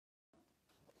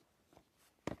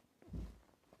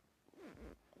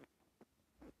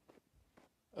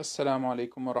السلام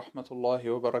عليكم ورحمة الله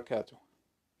وبركاته.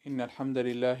 إن الحمد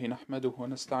لله نحمده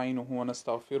ونستعينه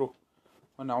ونستغفره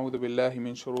ونعوذ بالله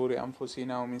من شرور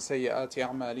أنفسنا ومن سيئات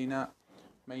أعمالنا.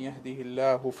 من يهده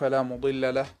الله فلا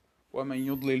مضل له ومن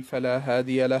يضلل فلا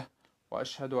هادي له،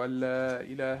 وأشهد أن لا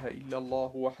إله إلا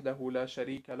الله وحده لا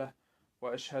شريك له،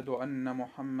 وأشهد أن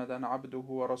محمدا عبده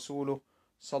ورسوله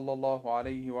صلى الله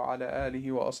عليه وعلى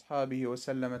آله وأصحابه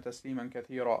وسلم تسليما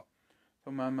كثيرا.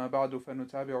 ثم أما بعد،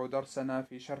 فنتابع درسنا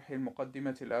في شرح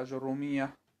المقدمة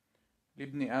الآجرومية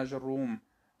لابن آجروم،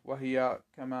 وهي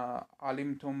كما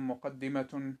علمتم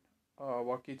مقدمة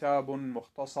وكتاب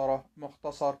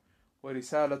مختصر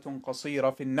ورسالة قصيرة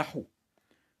في النحو،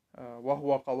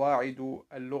 وهو قواعد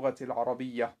اللغة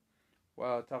العربية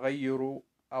وتغير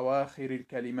أواخر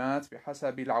الكلمات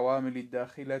بحسب العوامل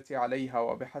الداخلة عليها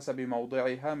وبحسب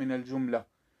موضعها من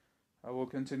الجملة. I will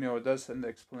continue with this in the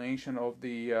explanation of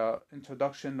the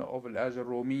introduction of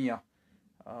الآجرومية,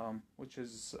 which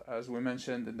is, as we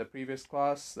mentioned in the previous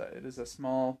class, it is a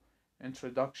small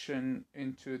introduction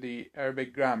into the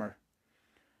Arabic grammar.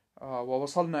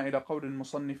 ووصلنا إلى قول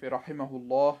المصنف رحمه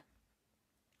الله: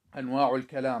 أنواع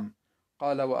الكلام.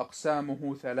 قال: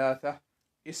 وأقسامه ثلاثة: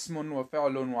 اسم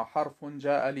وفعل وحرف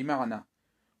جاء لمعنى.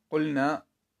 قلنا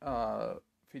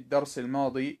في الدرس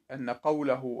الماضي أن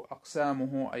قوله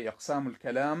أقسامه أي أقسام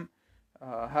الكلام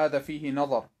هذا فيه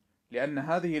نظر، لأن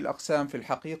هذه الأقسام في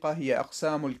الحقيقة هي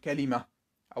أقسام الكلمة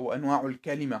أو أنواع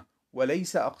الكلمة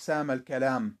وليس أقسام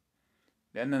الكلام،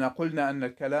 لأننا قلنا أن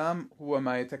الكلام هو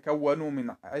ما يتكون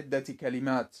من عدة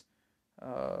كلمات،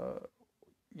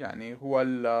 يعني هو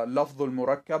اللفظ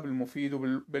المركب المفيد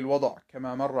بالوضع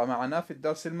كما مر معنا في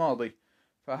الدرس الماضي.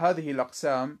 فهذه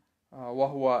الأقسام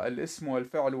وهو الاسم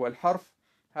والفعل والحرف،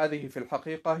 هذه في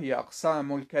الحقيقة هي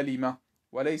أقسام الكلمة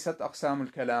وليست أقسام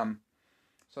الكلام.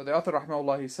 So the author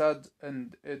rahimahullah, he said,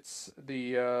 and it's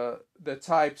the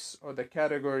types or the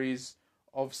categories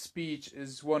of speech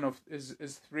is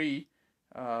three: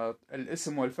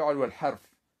 الاسم والفعل والحرف,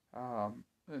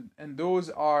 and those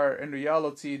are in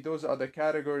reality the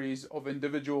categories of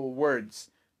individual words,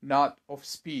 not of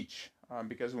speech,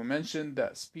 because we mentioned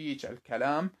that speech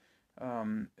al-kalam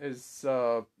is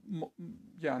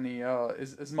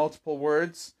multiple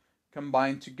words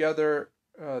combined together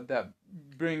that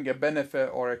bring a benefit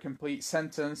or a complete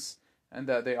sentence, and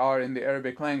that they are in the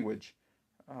Arabic language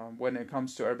when it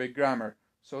comes to Arabic grammar.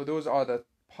 So those are the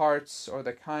parts or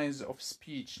the kinds of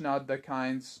speech, not the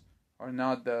kinds or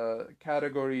not the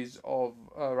categories of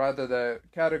rather the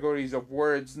categories of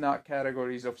words, not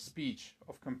categories of speech,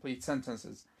 of complete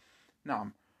sentences.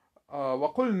 نعم.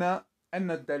 وقلنا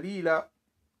أن الدليل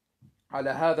على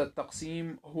هذا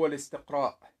التقسيم هو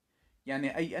الاستقراء،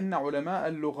 يعني أي أن علماء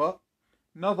اللغة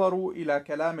نظروا إلى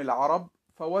كلام العرب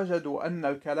فوجدوا أن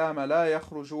الكلام لا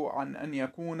يخرج عن أن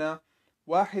يكون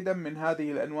واحدا من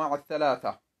هذه الأنواع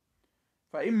الثلاثة.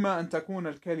 فإما أن تكون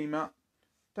الكلمة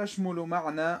تشمل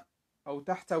معنى أو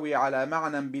تحتوي على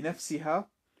معنى بنفسها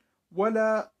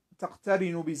ولا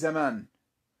تقترن بزمان،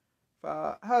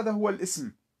 فهذا هو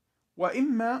الاسم،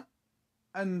 وإما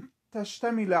أن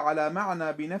تشتمل على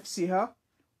معنى بنفسها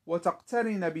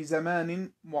وتقترن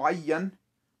بزمان معين،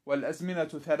 والأزمنة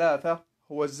ثلاثة: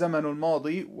 هو الزمن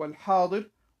الماضي والحاضر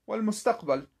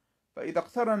والمستقبل. فإذا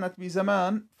اقترنت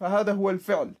بزمان فهذا هو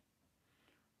الفعل.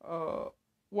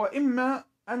 وإما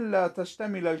أن لا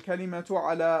تشتمل الكلمة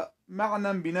على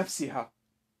معنى بنفسها،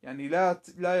 يعني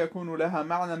لا يكون لها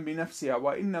معنى بنفسها،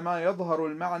 وإنما يظهر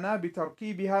المعنى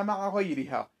بتركيبها مع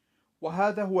غيرها،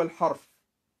 وهذا هو الحرف.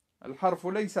 الحرف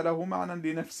ليس له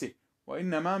معنى لنفسه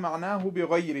وإنما معناه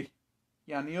بغيره،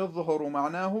 يعني يظهر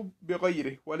معناه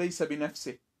بغيره وليس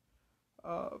بنفسه.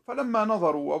 فلما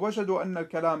نظروا ووجدوا أن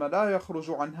الكلام لا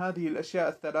يخرج عن هذه الأشياء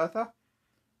الثلاثة،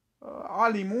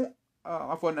 علموا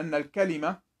أن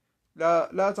الكلمة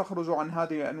لا تخرج عن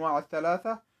هذه الأنواع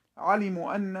الثلاثة،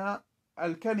 علموا أن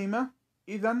الكلمة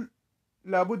إذن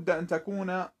لابد أن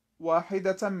تكون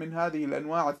واحدة من هذه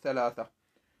الأنواع الثلاثة.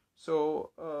 So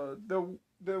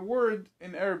the word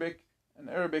in Arabic, an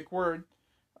Arabic word,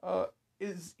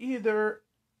 is either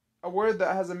a word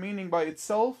that has a meaning by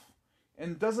itself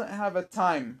and doesn't have a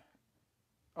time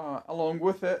along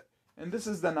with it, and this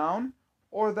is the noun,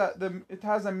 or that it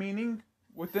has a meaning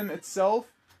within itself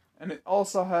and it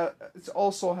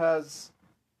also has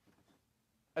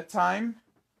a time,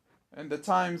 and the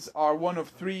times are one of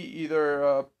three: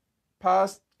 either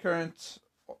past, current,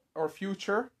 or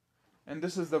future, and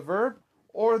this is the verb,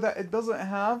 or that it doesn't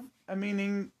have a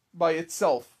meaning by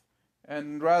itself,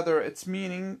 and rather its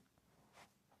meaning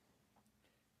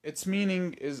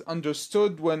is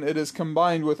understood when it is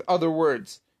combined with other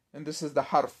words, and this is the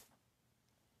harf.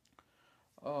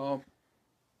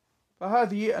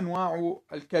 فهذه أنواع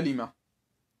الكلمة.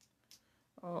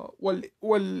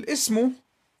 والاسم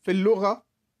في اللغة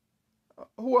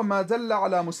هو ما دل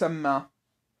على مسمى.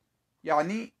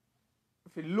 يعني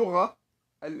في اللغة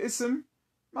الاسم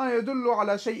ما يدل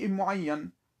على شيء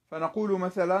معين. فنقول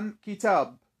مثلا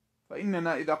كتاب،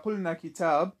 فإننا إذا قلنا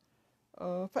كتاب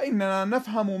فإننا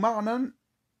نفهم معنى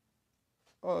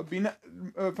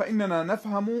فإننا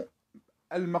نفهم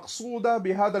المقصود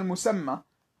بهذا المسمى.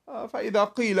 فإذا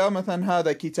قيل مثلا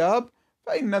هذا كتاب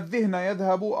فإن الذهن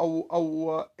يذهب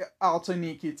أو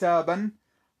أعطني كتابا،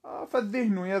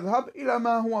 فالذهن يذهب إلى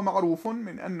ما هو معروف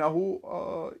من أنه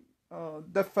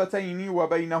دفتين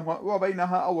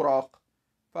وبينها أوراق،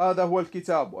 فهذا هو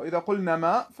الكتاب. وإذا قلنا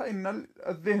ماء فإن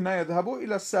الذهن يذهب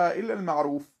إلى السائل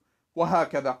المعروف،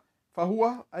 وهكذا.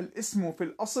 فهو الاسم في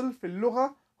الأصل في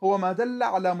اللغة هو ما دل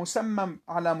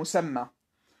على مسمى.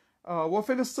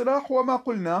 وفي الاصطلاح وما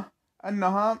قلنا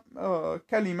أنها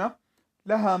كلمة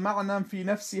لها معنى في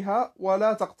نفسها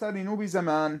ولا تقترن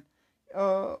بزمان.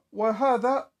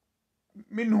 وهذا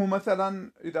منه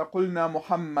مثلا إذا قلنا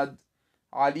محمد،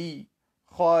 علي،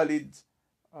 خالد،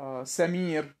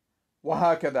 سمير،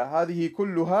 وهكذا، هذه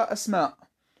كلها أسماء.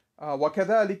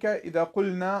 وكذلك إذا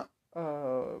قلنا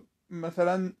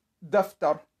مثلا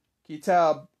دفتر،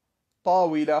 كتاب،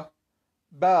 طاولة،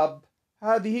 باب،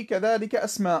 هذه كذلك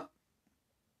أسماء.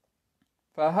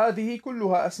 فهذه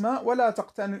كلها أسماء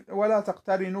ولا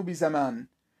تقترن بزمان.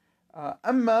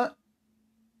 أما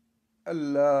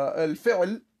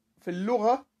الفعل في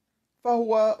اللغة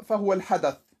فهو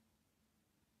الحدث،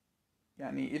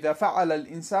 يعني إذا فعل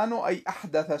الإنسان أي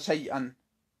أحدث شيئا.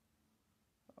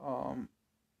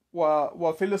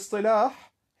 وفي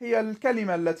الاصطلاح هي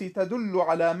الكلمة التي تدل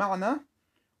على معنى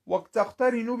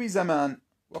وتقترن بزمان.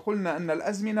 وقلنا أن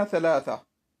الأزمنة ثلاثة،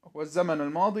 هو الزمن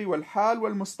الماضي والحال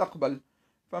والمستقبل.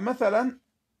 فمثلا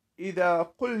إذا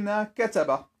قلنا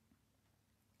كتب،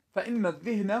 فإن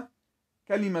الذهن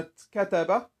كلمة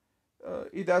كتب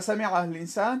إذا سمعها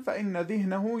الإنسان فإن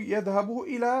ذهنه يذهب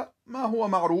إلى ما هو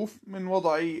معروف من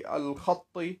وضع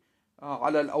الخط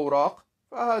على الأوراق،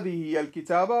 فهذه هي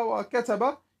الكتابة.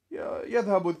 وكتب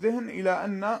يذهب الذهن إلى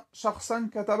أن شخصا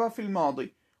كتب في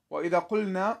الماضي. وإذا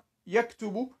قلنا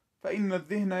يكتب فإن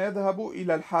الذهن يذهب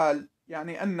إلى الحال،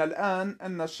 يعني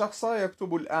أن الشخص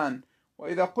يكتب الآن.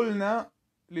 وإذا قلنا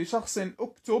لشخص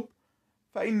اكتب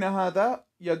فإن هذا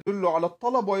يدل على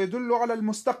الطلب ويدل على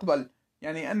المستقبل،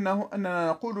 يعني أننا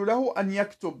نقول له أن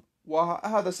يكتب،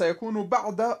 وهذا سيكون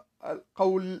بعد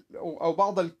القول أو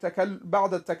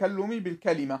بعد التكلم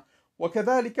بالكلمة.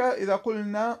 وكذلك إذا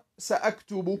قلنا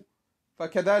سأكتب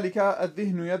فكذلك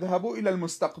الذهن يذهب إلى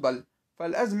المستقبل.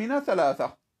 فالأزمنة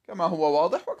ثلاثة كما هو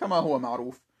واضح وكما هو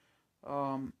معروف.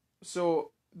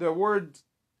 So the word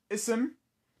ism,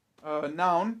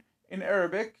 noun, in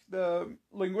Arabic, the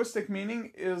linguistic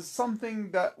meaning is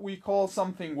something that we call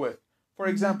something with. For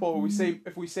example,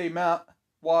 if we say ma,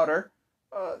 water,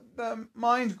 the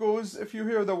mind goes, if you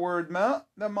hear the word ma,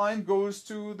 the mind goes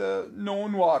to the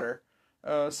known water.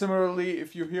 Similarly,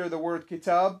 if you hear the word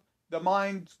kitab, the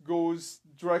mind goes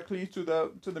directly to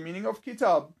the meaning of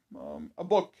kitab, a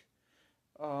book.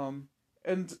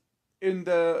 And in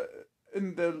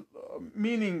the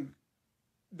meaning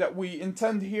that we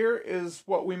intend here is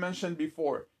what we mentioned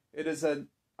before. It is a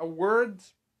word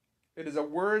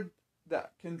that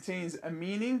contains a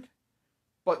meaning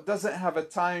but doesn't have a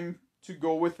time to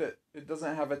go with it. It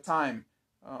doesn't have a time.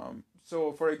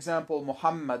 So for example,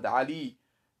 Muhammad, Ali,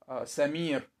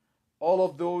 Samir, all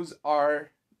of those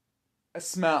are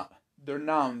asma, they're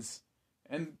nouns.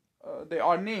 And they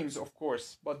are names, of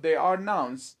course, but they are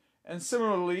nouns. And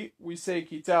similarly, we say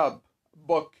kitab,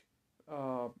 book,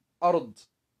 ard,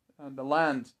 the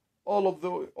land. All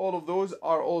of those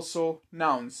are also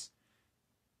nouns.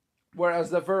 Whereas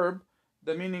the verb,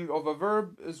 the meaning of a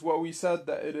verb is what we said,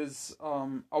 that it is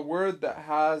a word that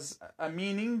has a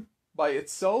meaning by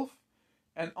itself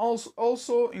and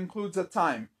also includes a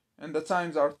time. And the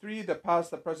times are three: the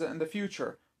past, the present, and the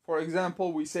future. For example,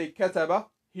 we say kataba,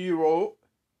 he wrote,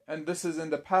 and this is in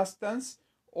the past tense.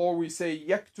 Or we say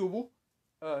yaktubu,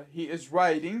 he is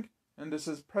writing, and this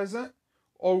is present.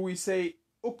 Or we say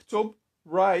uktub,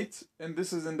 write, and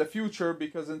this is in the future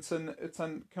because it's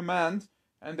a command,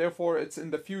 and therefore it's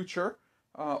in the future.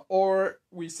 Or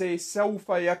we say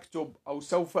sawfa yaktub, or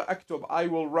sawfa aktub, I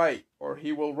will write, or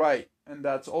he will write, and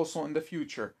that's also in the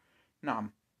future.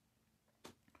 نعم.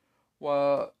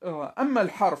 وأما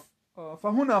الحرف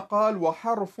فهنا قال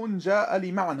وحرف جاء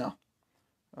لمعنى.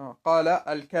 قال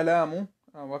الكلام،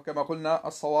 وكما قلنا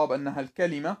الصواب أنها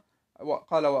الكلمة.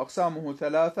 قال وأقسامه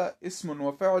ثلاثة: اسم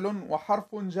وفعل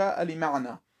وحرف جاء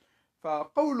لمعنى.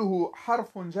 فقوله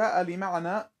حرف جاء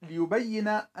لمعنى ليبين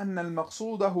أن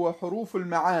المقصود هو حروف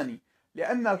المعاني،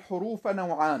 لأن الحروف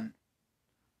نوعان: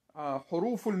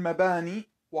 حروف المباني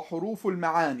وحروف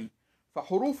المعاني.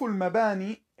 فحروف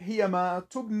المباني هي ما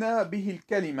تبنى به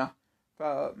الكلمة،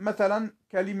 فمثلا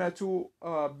كلمة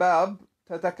باب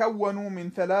تتكون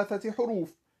من 3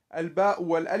 حروف: الباء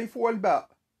والألف والباء،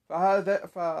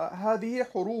 فهذه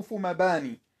حروف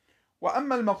مباني.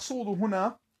 وأما المقصود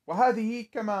هنا، وهذه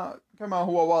كما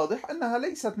هو واضح أنها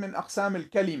ليست من أقسام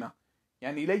الكلمة،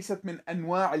 يعني ليست من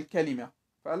أنواع الكلمة،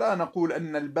 فلا نقول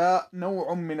أن الباء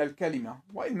نوع من الكلمة،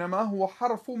 وإنما هو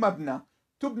حرف مبنى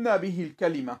تبنى به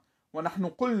الكلمة. ونحن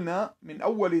قلنا من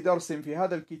أول درس في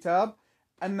هذا الكتاب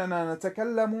أننا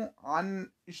نتكلم عن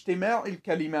اجتماع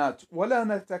الكلمات، ولا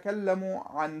نتكلم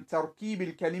عن تركيب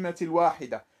الكلمة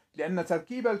الواحدة، لأن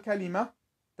تركيب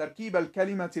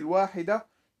الكلمة الواحدة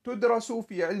تدرس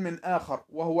في علم آخر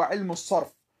وهو علم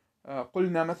الصرف.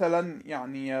 قلنا مثلا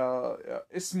يعني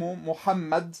اسم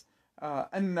محمد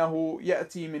أنه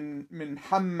يأتي من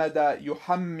حمد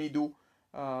يحمد،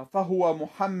 فهو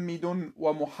محمد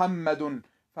ومحمد،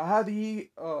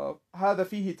 هذا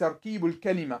فيه تركيب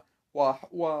الكلمة،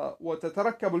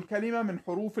 وتتركب الكلمة من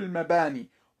حروف المباني.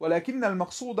 ولكن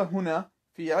المقصود هنا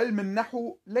في علم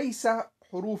النحو ليس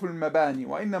حروف المباني،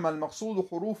 وإنما المقصود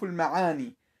حروف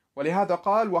المعاني، ولهذا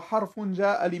قال وحرف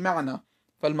جاء لمعنى،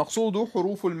 فالمقصود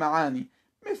حروف المعاني،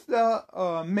 مثل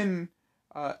من،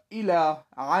 إلى،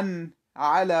 عن،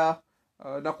 على.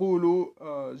 نقول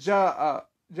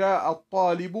جاء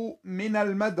الطالب من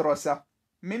المدرسة،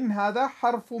 من هذا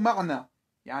حرف معنى،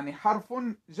 يعني حرف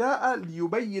جاء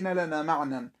ليبين لنا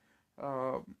معنى.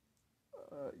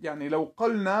 يعني لو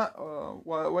قلنا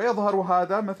ويظهر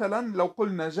هذا مثلا لو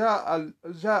قلنا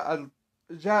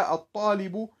جاء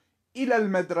الطالب إلى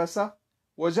المدرسة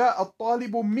وجاء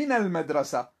الطالب من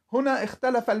المدرسة، هنا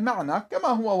اختلف المعنى كما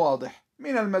هو واضح.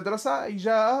 من المدرسة أي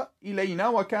جاء إلينا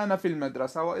وكان في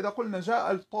المدرسة، وإذا قلنا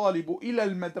جاء الطالب إلى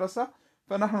المدرسة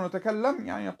فنحن نتكلم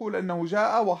يعني نقول أنه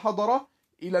جاء وحضر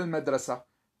إلى المدرسة،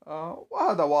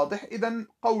 وهذا واضح. إذن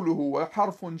قوله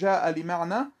وحرف جاء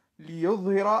لمعنى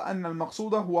ليظهر أن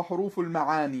المقصود هو حروف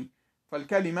المعاني،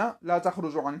 فالكلمة لا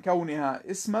تخرج عن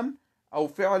كونها اسما أو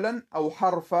فعلا أو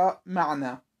حرف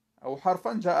معنى، أو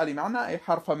حرفا جاء لمعنى أي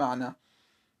حرف معنى.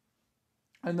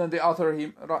 And then the author,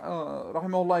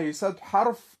 rahimahullah, he said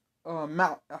حرف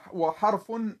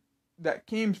وحرف that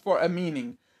came for a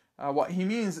meaning. What he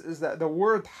means is that the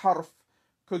word حرف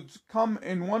could come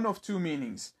in one of 2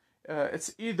 meanings.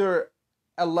 It's either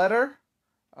a letter,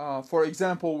 for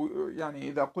example, يعني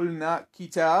إذا قلنا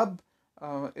كتاب,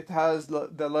 it has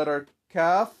the letter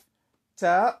كاف,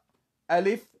 تاء,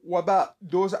 ألف, وباء.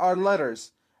 Those are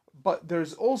letters. But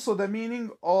there's also the meaning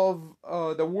of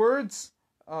the words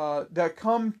that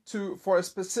come for a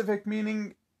specific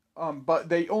meaning, but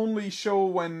they only show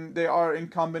when they are in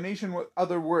combination with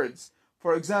other words.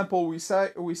 For example, we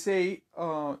say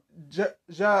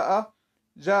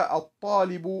جاء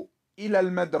الطالب إلى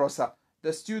المدرسة.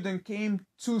 The student came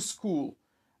to school.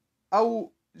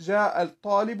 أو جاء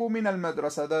الطالب من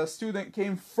المدرسة. The student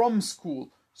came from school.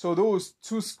 So those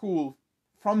to school,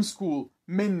 from school,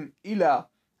 من, إلى,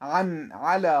 عن,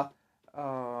 على,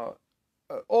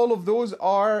 all of those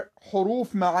are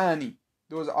حروف معاني.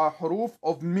 Those are حروف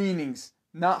of meanings,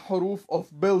 not حروف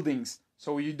of buildings.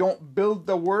 So you don't build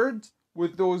the word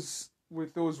with those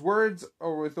words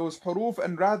or with those حروف,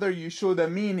 and rather you show the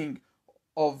meaning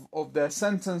of the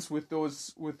sentence with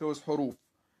those حروف.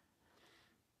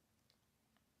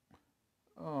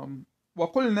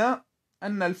 وقلنا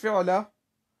أن الفعل،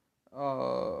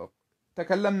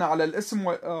 تكلمنا على الاسم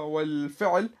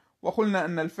والفعل، وقلنا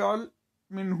أن الفعل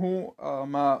منه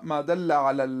ما دل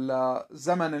على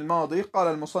الزمن الماضي. قال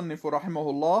المصنف رحمه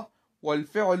الله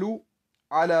والفعل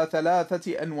على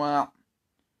 3 أنواع: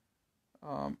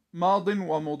 ماض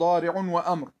ومضارع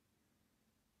وأمر.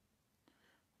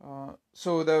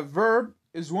 So the verb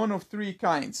is one of 3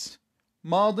 kinds: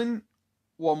 ماض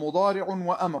ومضارع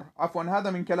وأمر. عفوا،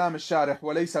 هذا من كلام الشارح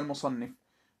وليس المصنف.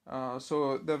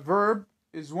 So the verb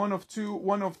is one of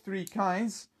 3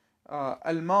 kinds.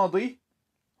 الماضي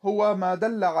هو ما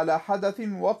دل على حدث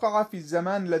وقع في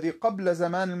الزمان الذي قبل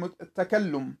زمان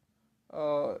التكلم،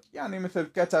 يعني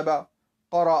مثل كتب،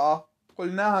 قرأ.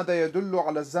 قلنا هذا يدل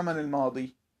على الزمن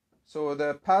الماضي. So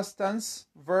the past tense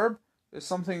verb is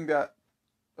something that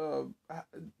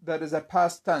is a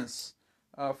past tense.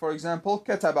 For example,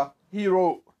 كتب, he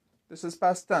wrote. This is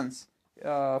past tense.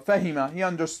 فهم, he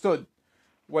understood.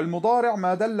 والمضارع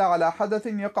ما دل على حدث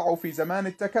يقع في زمان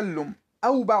التكلم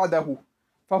أو بعده.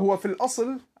 فهو في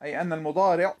الأصل، أي أن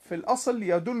المضارع في الأصل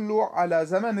يدل على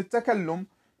زمن التكلم،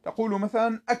 تقول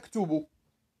مثلا أكتب،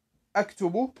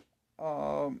 أكتب،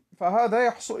 فهذا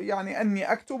يحصل يعني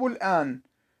أني أكتب الآن.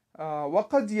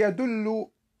 وقد يدل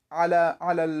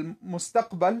على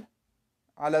المستقبل،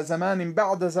 على زمان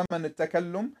بعد زمن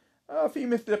التكلم، في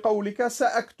مثل قولك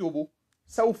سأكتب،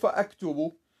 سوف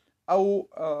أكتب، أو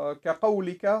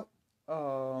كقولك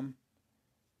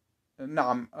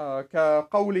نعم،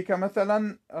 كقولك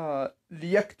مثلا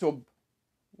ليكتب،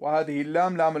 وهذه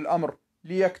اللام لام الأمر،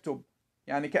 ليكتب،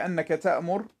 يعني كأنك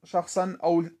تأمر شخصا،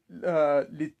 أو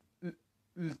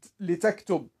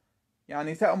لتكتب،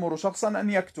 يعني تأمر شخصا أن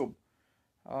يكتب.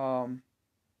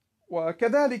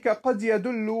 وكذلك قد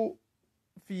يدل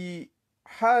في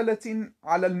حالة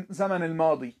على الزمن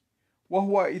الماضي،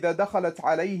 وهو إذا دخلت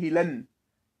عليه لن،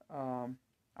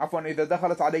 عفوا إذا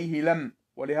دخلت عليه لم،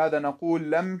 ولهذا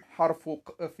نقول لم حرف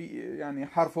يعني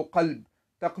حرف قلب،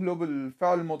 تقلب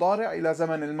الفعل المضارع إلى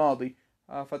زمن الماضي،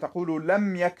 فتقول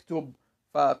لم يكتب،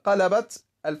 فقلبت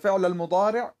الفعل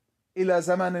المضارع إلى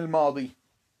زمن الماضي،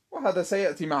 وهذا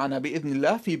سيأتي معنا بإذن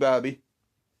الله في بابه.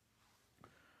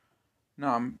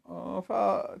 نعم،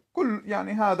 فكل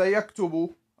يعني هذا يكتب،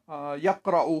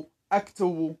 يقرأ،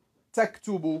 أكتب،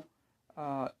 تكتب،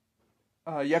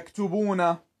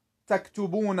 يكتبون،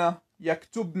 تكتبون،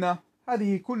 يكتبن،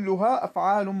 هذه كلها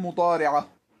أفعال مضارعة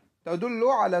تدل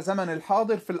على زمن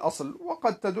الحاضر في الأصل،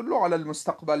 وقد تدل على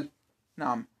المستقبل.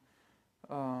 نعم.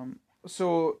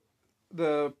 So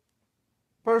the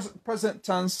present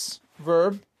tense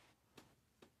verb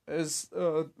is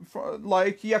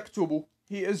like يكتب,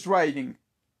 he is writing,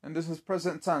 and this is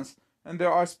present tense. And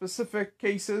there are specific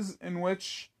cases in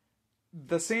which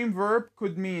the same verb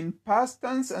could mean past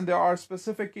tense, and there are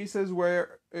specific cases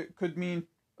where it could mean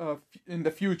in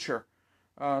the future.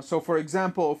 So for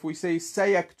example, if we say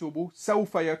سيكتب,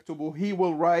 سوف يكتب, he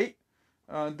will write,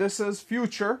 this is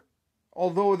future,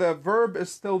 although the verb is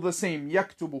still the same,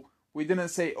 يكتب. We didn't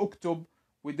say اكتب,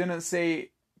 we didn't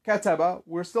say كتب,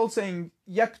 we're still saying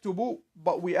يكتب,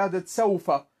 but we added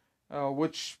سوف,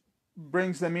 which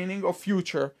brings the meaning of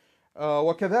future.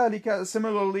 وكذلك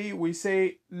similarly we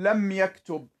say لم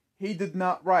يكتب, he did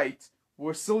not write.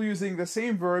 We're still using the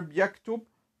same verb يكتب,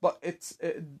 but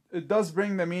it does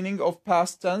bring the meaning of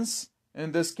past tense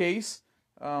in this case,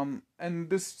 and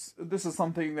this is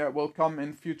something that will come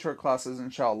in future classes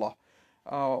inshallah.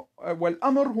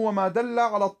 والأمر هو ما دل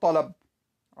على الطلب،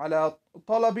 على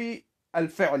طلب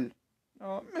الفعل،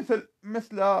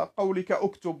 مثل قولك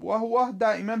اكتب، وهو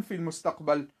دائما في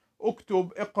المستقبل،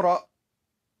 اكتب، اقرأ،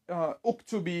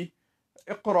 اكتبي،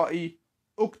 اقرأي،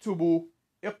 اكتبوا،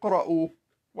 اقرأوا،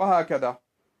 وهكذا.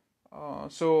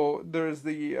 So there is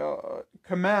the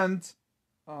command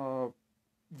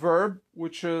verb,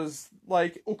 which is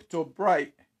like اكتب,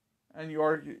 write, and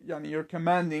you're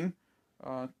commanding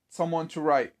someone to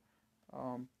write,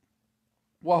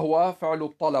 وهو فعل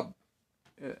الطلب,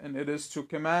 and it is to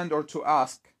command or to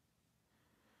ask.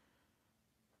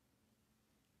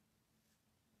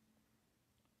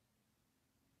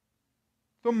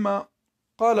 ثم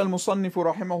قال المصنف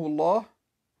رحمه الله،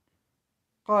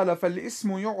 قال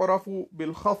فالاسم يعرف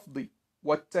بالخفض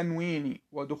والتنوين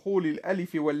ودخول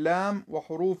الألف واللام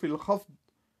وحروف الخفض،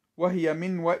 وهي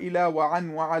من وإلى وعن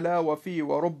وعلى وفي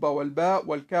ورب والباء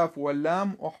والكاف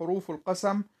واللام، وحروف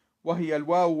القسم وهي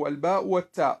الواو والباء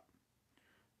والتاء.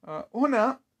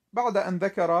 هنا بعد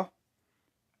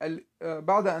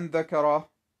أن ذكر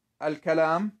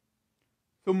الكلام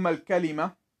ثم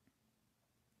الكلمة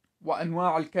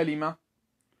وأنواع الكلمة،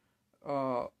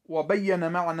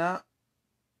 وبين معنى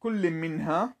كل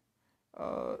منها،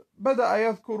 بدأ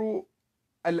يذكر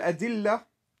الأدلة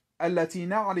التي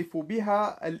نعرف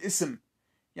بها الاسم.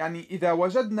 يعني إذا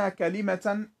وجدنا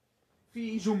كلمة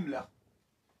في جملة،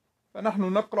 فنحن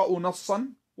نقرأ نصا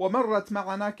ومرت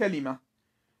معنا كلمة،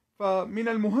 فمن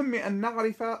المهم أن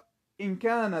نعرف إن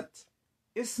كانت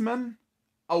اسما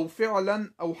أو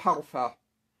فعلا أو حرفا،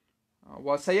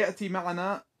 وسيأتي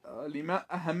معنا لما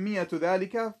أهمية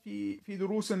ذلك في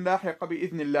دروس لاحقة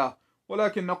بإذن الله.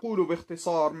 ولكن نقول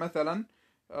باختصار مثلا،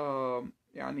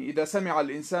 يعني إذا سمع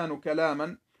الإنسان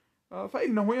كلاما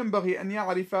فإنه ينبغي أن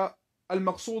يعرف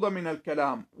المقصود من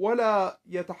الكلام، ولا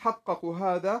يتحقق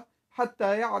هذا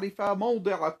حتى يعرف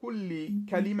موضع كل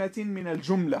كلمة من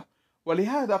الجملة.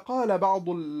 ولهذا قال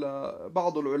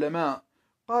بعض العلماء،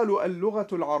 قالوا اللغة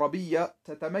العربية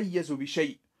تتميز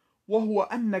بشيء، وهو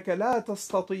أنك لا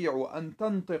تستطيع أن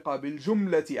تنطق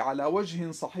بالجملة على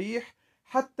وجه صحيح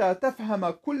حتى تفهم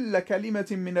كل كلمة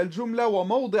من الجملة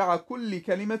وموضع كل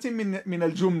كلمة من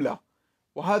الجملة.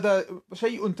 وهذا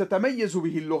شيء تتميز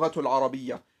به اللغة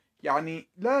العربية. يعني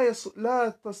لا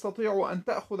تستطيع أن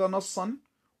تأخذ نصا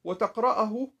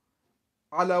وتقرأه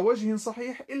على وجه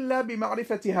صحيح إلا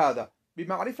بمعرفة هذا،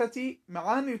 بمعرفة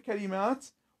معاني الكلمات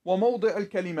وموضع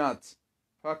الكلمات.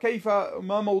 فكيف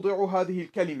ما موضع هذه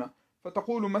الكلمة؟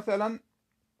 فتقول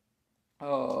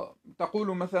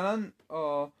مثلا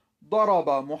ضرب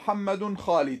محمد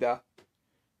خالدا.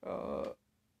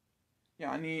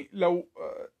 يعني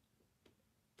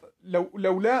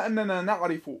لولا أننا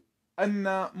نعرف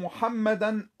أن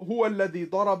محمدا هو الذي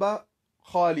ضرب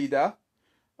خالدا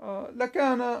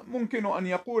لكان ممكن أن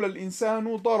يقول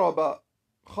الإنسان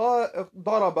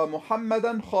ضرب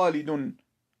محمدا خالد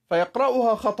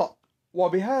فيقرأها خطأ،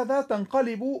 وبهذا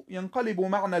ينقلب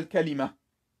معنى الكلمة،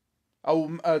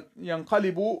 أو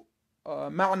ينقلب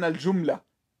معنى الجملة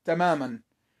تماما.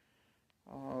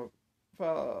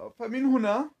 فمن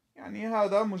هنا يعني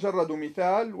هذا مجرد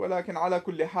مثال، ولكن على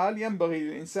كل حال ينبغي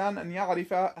للإنسان أن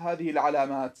يعرف هذه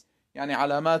العلامات، يعني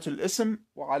علامات الاسم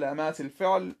وعلامات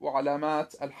الفعل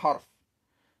وعلامات الحرف.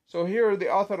 So here the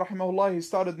author rahimahullah, he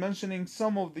started mentioning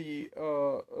some of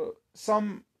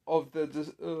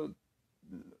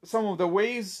the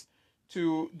ways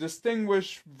to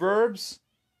distinguish verbs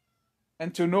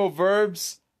and to know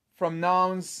verbs from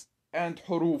nouns and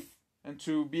huruf, and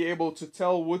to be able to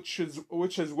tell which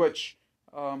is which.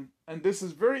 And this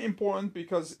is very important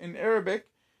because in Arabic,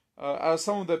 as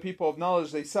some of the people of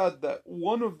knowledge, they said that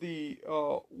one of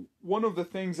the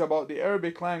things about the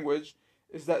Arabic language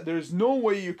is that there's no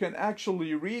way you can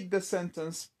actually read the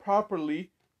sentence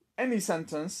properly. Any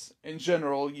sentence in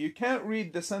general, you can't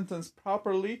read the sentence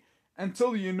properly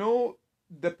until you know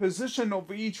the position of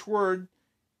each word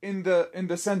in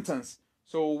the sentence.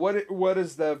 So what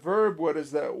is the verb?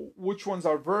 Which ones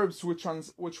are verbs? Which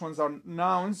ones are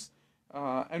nouns?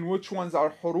 And which ones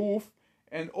are huruf?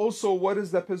 And also, what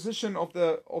is the position of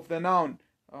the noun?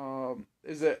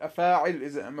 Is it a fa'il?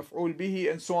 Is it a maf'ul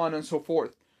bihi? And so on and so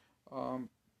forth.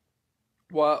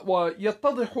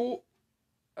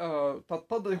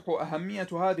 تتضح أهمية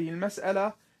هذه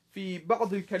المسألة في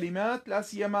بعض الكلمات، لا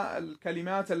سيما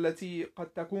الكلمات التي قد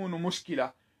تكون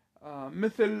مشكلة،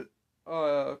 مثل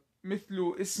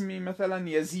اسمي مثلا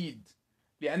يزيد،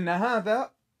 لأن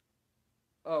هذا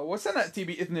وسنأتي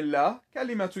بإذن الله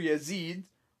كلمة يزيد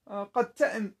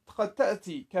قد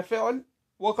تأتي كفعل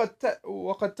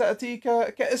وقد تأتي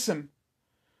كاسم.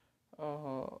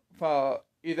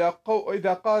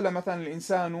 فإذا قال مثلا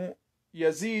الإنسان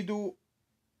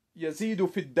يزيد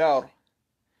في الدار،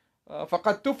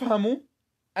 فقد تفهم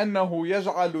أنه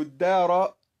يجعل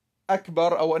الدار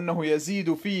أكبر أو أنه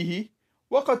يزيد فيه،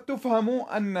 وقد تفهم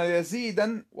أن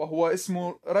يزيدا وهو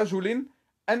اسم رجل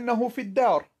أنه في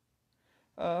الدار.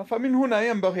 فمن هنا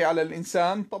ينبغي على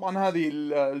الإنسان، طبعا هذه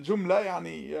الجملة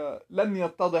يعني لن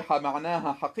يتضح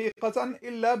معناها حقيقة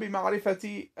إلا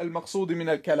بمعرفة المقصود من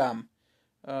الكلام،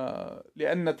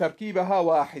 لأن تركيبها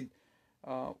واحد.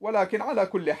 ولكن على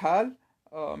كل حال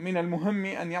من المهم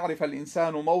أن يعرف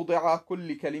الإنسان موضع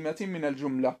كل كلمة من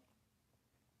الجملة.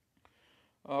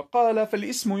 قال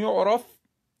فالاسم يعرف.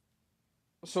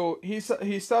 So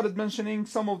he started mentioning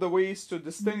some of the ways to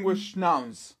distinguish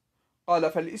nouns.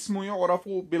 قال فالاسم يعرف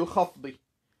بالخفض،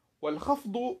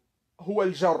 والخفض هو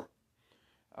الجر.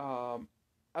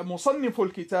 مصنف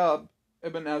الكتاب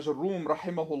ابن آجروم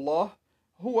رحمه الله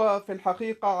هو في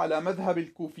الحقيقة على مذهب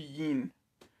الكوفيين،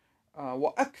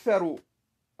 وأكثر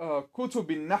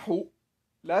كتب النحو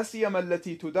لا سيما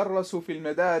التي تدرس في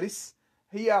المدارس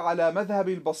هي على مذهب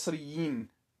البصريين.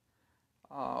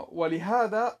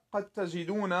 ولهذا قد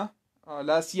تجدون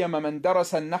لا سيما من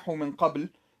درس النحو من قبل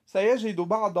سيجد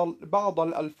بعض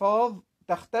الألفاظ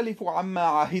تختلف عما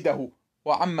عاهده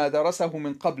وعما درسه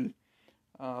من قبل.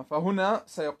 فهنا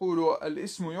سيقول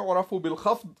الاسم يعرف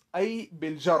بالخفض أي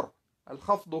بالجر،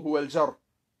 الخفض هو الجر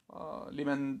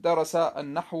لمن درس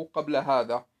النحو قبل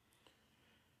هذا.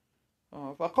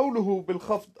 فقوله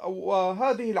بالخفض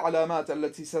وهذه العلامات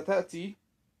التي ستأتي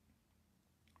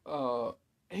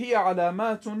هي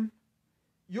علامات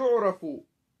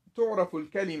تعرف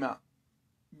الكلمة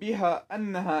بها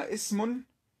أنها اسم،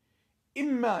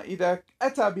 إما إذا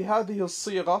أتى بهذه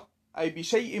الصيغة أي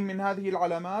بشيء من هذه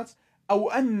العلامات،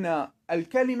 أو أن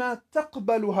الكلمة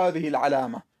تقبل هذه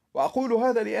العلامة. وأقول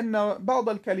هذا لأن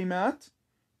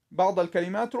بعض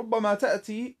الكلمات ربما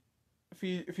تأتي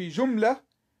في جملة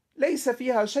ليس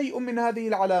فيها شيء من هذه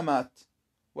العلامات،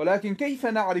 ولكن كيف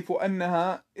نعرف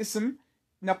أنها اسم؟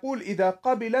 نقول إذا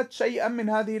قبلت شيئا من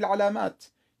هذه العلامات.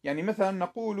 يعني مثلا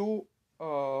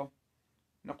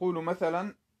نقول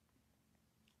مثلا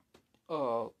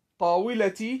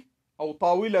طاولتي أو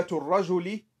طاولة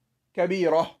الرجل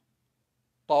كبيرة.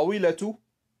 طاولة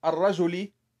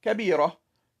الرجل كبيرة.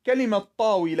 كلمة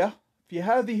طاولة في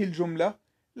هذه الجملة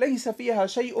ليس فيها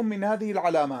شيء من هذه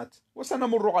العلامات،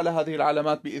 وسنمر على هذه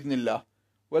العلامات بإذن الله.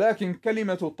 ولكن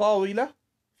كلمة طاولة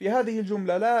في هذه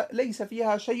الجملة ليس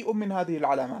فيها شيء من هذه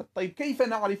العلامات. طيب كيف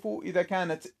نعرف إذا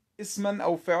كانت اسما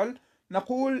أو فعل؟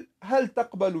 نقول هل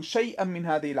تقبل شيئا من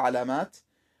هذه العلامات؟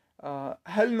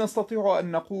 هل نستطيع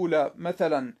أن نقول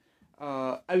مثلا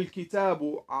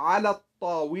الكتاب على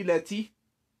الطاولة؟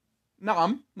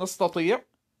 نعم نستطيع،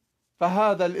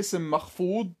 فهذا الاسم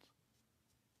مخفوض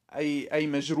أي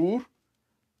مجرور،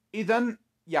 إذن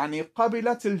يعني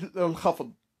قبلت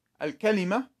الخفض،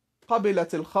 الكلمة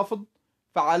قبلت الخفض،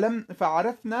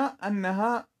 فعرفنا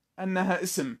أنها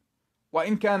اسم،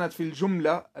 وإن كانت في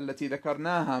الجملة التي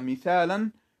ذكرناها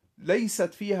مثالا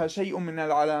ليست فيها شيء من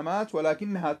العلامات،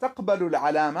 ولكنها تقبل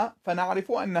العلامة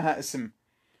فنعرف أنها اسم.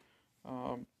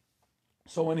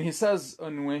 So when he says,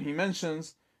 and when he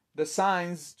mentions the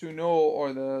signs to know,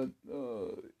 or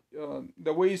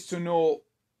the ways to know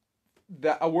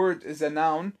that a word is a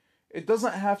noun, it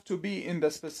doesn't have to be in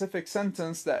the specific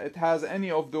sentence that it has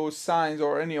any of those signs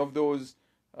or any of those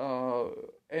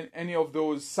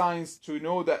signs to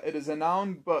know that it is a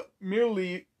noun, but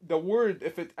merely the word,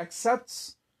 if it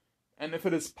accepts and if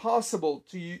it is possible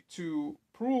to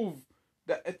prove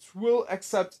that it will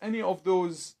accept any of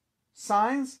those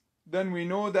signs, then we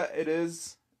know that it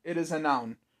is a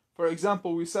noun. For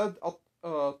example, we said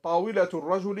طاولة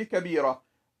الرجل كبيرة.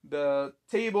 The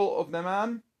table of the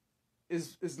man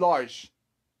is large.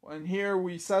 And here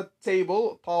we said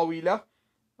table, طاولة.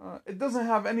 It doesn't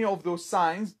have any of those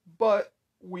signs, but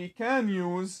we can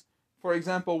use, for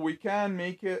example, we can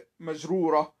make it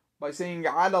مجرورة by saying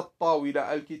على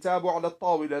الطاولة. الكتاب على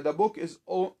الطاولة. The book is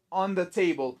on the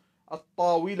table.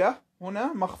 الطاولة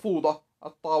هنا مخفوضة.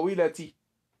 الطاولة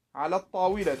على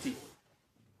الطاولة.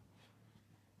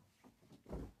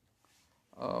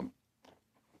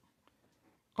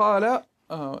 قال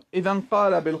إذا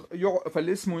قال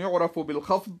فالاسم يعرف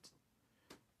بالخفض،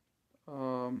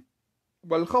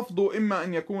 والخفض إما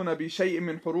أن يكون بشيء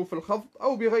من حروف الخفض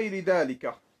أو بغير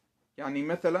ذلك. يعني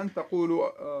مثلا تقول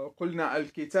قلنا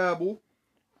الكتاب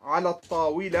على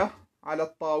الطاولة، على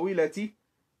الطاولة،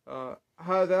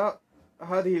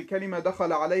 هذه الكلمة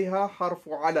دخل عليها حرف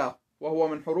على وهو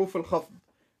من حروف الخفض.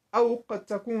 أو قد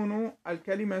تكون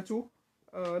الكلمة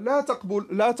لا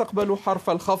تقبل حرف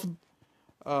الخفض،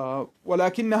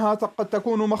 ولكنها قد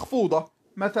تكون مخفوضة.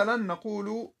 مثلا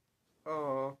نقول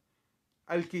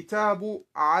الكتاب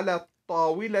على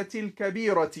الطاولة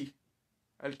الكبيرة.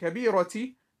 الكبيرة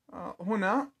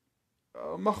هنا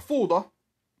مخفوضة،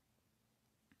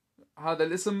 هذا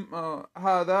الاسم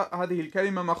هذه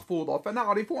الكلمة مخفوضة،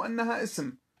 فنعرف أنها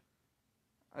اسم.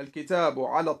 الكتاب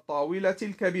على الطاولة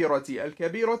الكبيرة.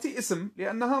 الكبيرة اسم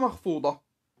لأنها مخفوضة.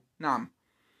 نعم.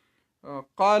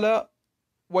 قال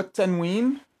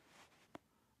والتنوين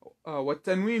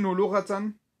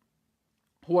لغة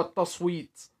هو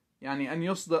التصويت، يعني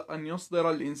أن يصدر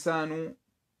الإنسان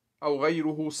أو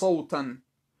غيره صوتا.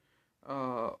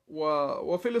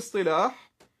 وفي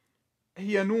الاصطلاح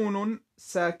هي نون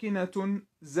ساكنة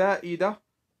زائدة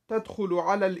تدخل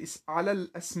على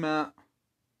الأسماء.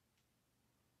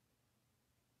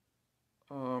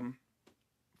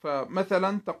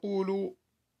 فمثلا تقول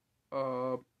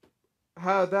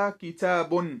هذا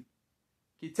كتاب.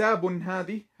 كتاب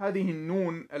هذه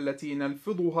النون التي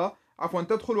نلفظها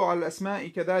تدخل على الأسماء.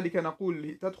 كذلك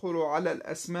نقول تدخل على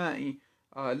الأسماء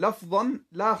لفظا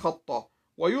لا خطا،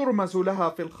 ويرمز لها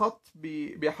في الخط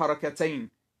بحركتين.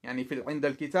 يعني عند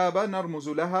الكتابة نرمز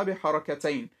لها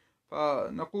بحركتين.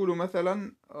 فنقول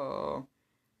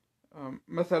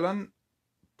مثلا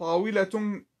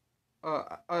طاولة،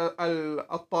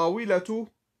 الطاولة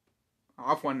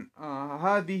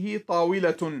هذه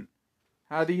طاولة.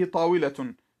 هذه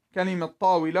طاولة. كلمة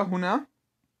طاولة هنا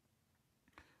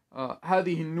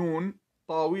هذه النون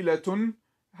طاولة،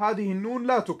 هذه النون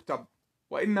لا تكتب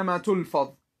وإنما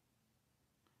تلفظ،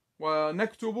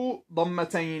 ونكتب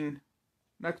ضمتين،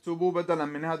 نكتب بدلا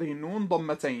من هذه النون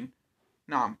ضمتين.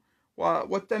 نعم.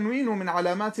 والتنوين من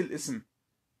علامات الاسم،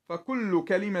 فكل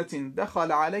كلمة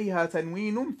دخل عليها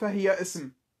تنوين فهي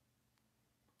اسم.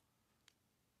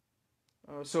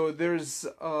 So there's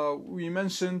we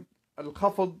mentioned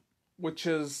al-khafd, which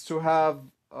is to have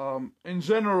in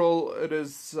general it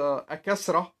is a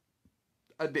kasra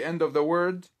at the end of the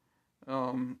word,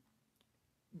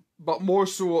 but more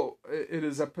so it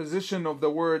is a position of the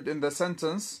word in the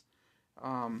sentence.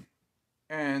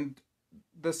 And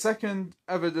the second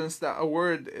evidence that a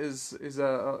word is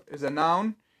a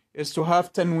noun is to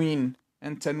have tanween,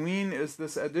 and tanween is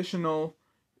this additional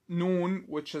noon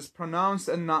which is pronounced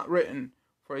and not written.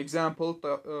 For example,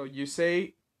 you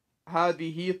say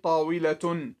هذه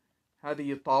طاولة.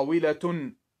 هذه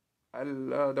طاولة.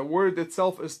 the word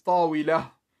itself is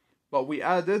طاولة, but we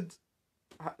added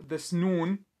this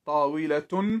noon,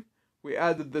 طاولة. We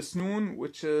added this noon,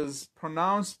 which is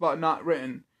pronounced but not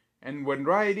written. And when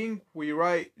writing, we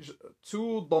write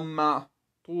two dhammat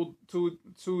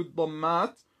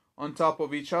on top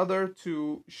of each other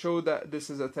to show that this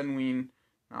is a tanween.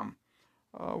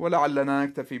 ولعلنا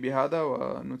نكتفي بهذا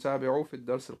ونتابع في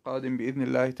الدرس القادم بإذن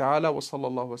الله تعالى. وصلى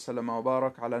الله وسلم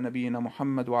وبارك على نبينا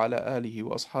محمد وعلى آله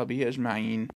وأصحابه أجمعين.